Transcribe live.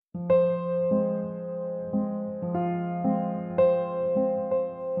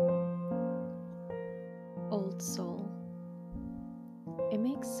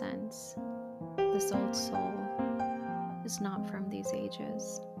sense. This old soul is not from these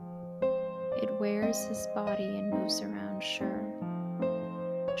ages. It wears his body and moves around, sure,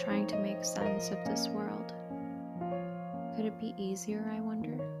 trying to make sense of this world. Could it be easier, I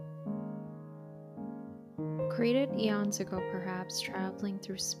wonder? Created eons ago, perhaps, traveling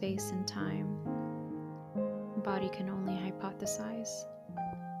through space and time. Body can only hypothesize,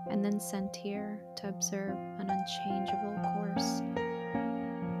 and then sent here to observe an unchangeable course,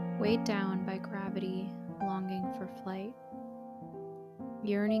 weighed down by gravity, longing for flight,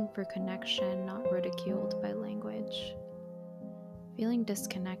 yearning for connection, not ridiculed by language, feeling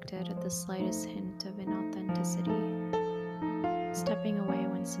disconnected at the slightest hint of inauthenticity, stepping away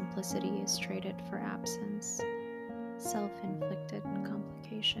when simplicity is traded for absence, self-inflicted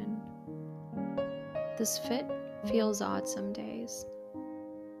complication. This fit feels odd some days.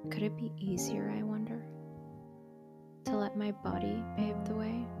 Could it be easier, I wonder, to let my body pave the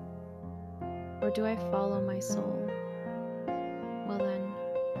way? Or do I follow my soul? Well then,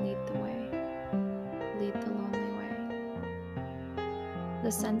 lead the way. Lead the lonely way.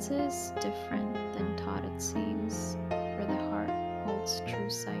 The senses different than taught it seems, for the heart holds true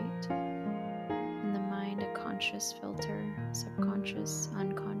sight, and the mind a conscious filter, subconscious,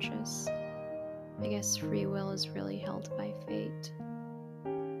 unconscious. I guess free will is really held by fate.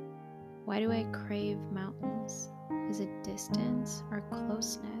 Why do I crave mountains? Is it distance or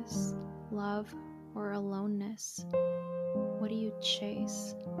closeness, love or aloneness? What do you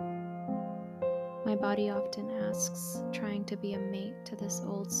chase? My body often asks, trying to be a mate to this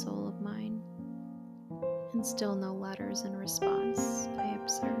old soul of mine. And still no letters in response. I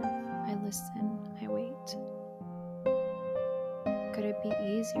observe, I listen, I wait. Could it be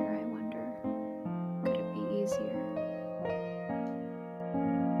easier, I wonder?